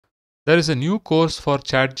There is a new course for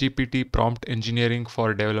ChatGPT prompt engineering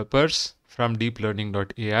for developers from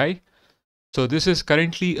DeepLearning.ai. So this is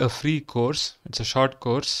currently a free course. It's a short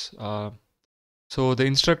course. So the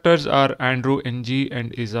instructors are Andrew NG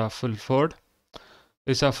and Isa Fulford.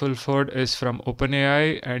 Isa Fulford is from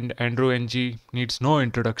OpenAI and Andrew NG needs no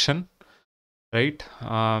introduction, right?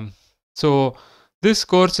 So this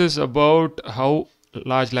course is about how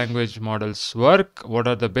large language models work, what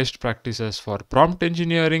are the best practices for prompt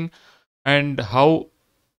engineering, and how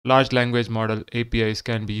large language model APIs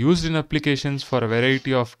can be used in applications for a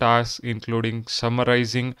variety of tasks, including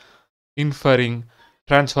summarizing, inferring,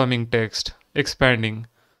 transforming text, expanding.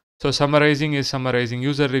 So summarizing is summarizing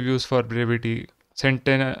user reviews for brevity,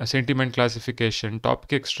 sentiment classification,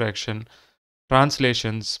 topic extraction,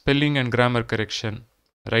 translations, spelling and grammar correction,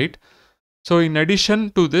 right? So in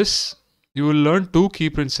addition to this, you will learn two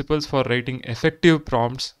key principles for writing effective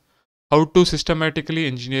prompts, how to systematically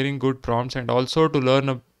engineering good prompts, and also to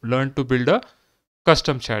learn to build a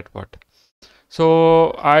custom chatbot.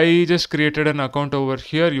 So I just created an account over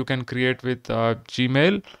here. You can create with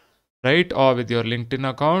Gmail, right, or with your LinkedIn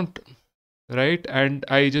account, right? And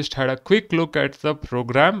I just had a quick look at the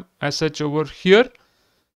program as such over here.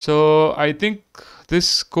 So I think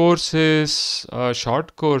this course is a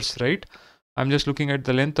short course, right? I'm just looking at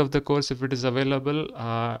the length of the course, if it is available.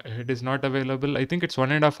 If it is not available, I think it's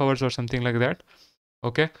 1.5 hours or something like that.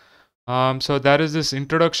 Okay. So there is this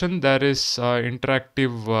introduction. There is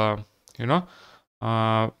interactive,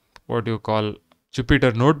 what do you call,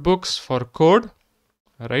 Jupyter notebooks for code,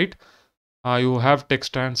 right? You have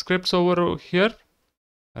text transcripts over here,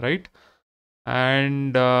 right?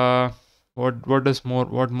 And what more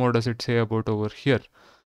does it say about over here,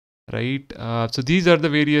 right? So these are the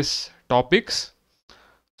various topics.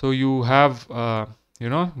 So you have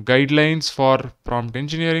guidelines for prompt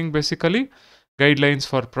engineering, basically guidelines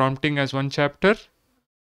for prompting as one chapter,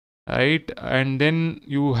 right? And then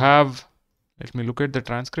you have, let me look at the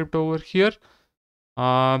transcript over here.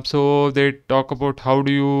 So they talk about how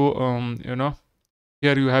do you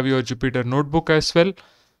here you have your Jupyter notebook as well.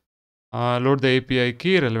 Load the API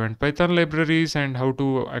key, relevant Python libraries, and how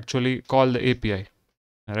to actually call the API,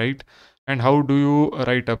 right? And how do you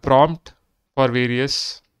write a prompt for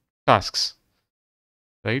various tasks,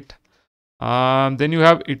 right? Then you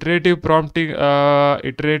have iterative prompting, right,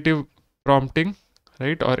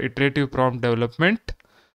 or iterative prompt development.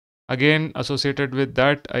 Again, associated with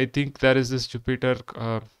that, I think there is this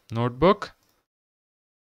Jupyter notebook.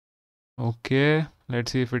 Okay,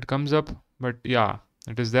 let's see if it comes up. But yeah,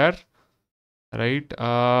 it is there, right?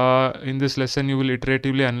 In this lesson, you will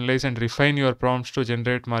iteratively analyze and refine your prompts to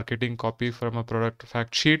generate marketing copy from a product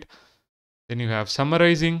fact sheet. Then you have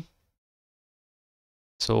summarizing.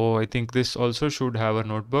 So I think this also should have a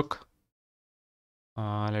notebook.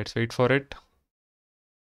 Let's wait for it.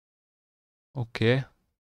 Okay.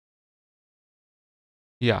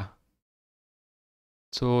 Yeah.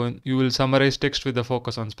 So you will summarize text with a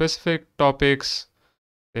focus on specific topics.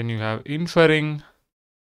 Then you have inferring,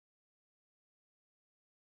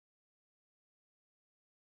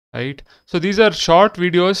 right? So these are short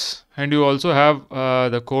videos, and you also have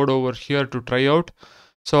the code over here to try out.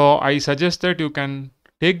 So I suggest that you can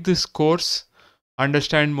take this course,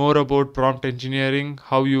 understand more about prompt engineering,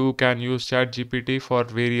 how you can use ChatGPT for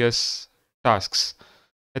various tasks.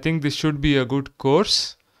 I think this should be a good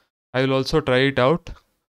course. I will also try it out.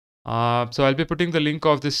 So I'll be putting the link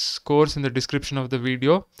of this course in the description of the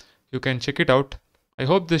video. You can check it out. I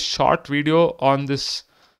hope this short video on this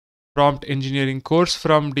prompt engineering course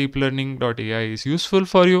from DeepLearning.ai is useful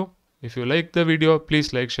for you. If you like the video,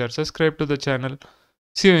 please like, share, subscribe to the channel.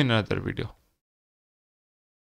 See you in another video.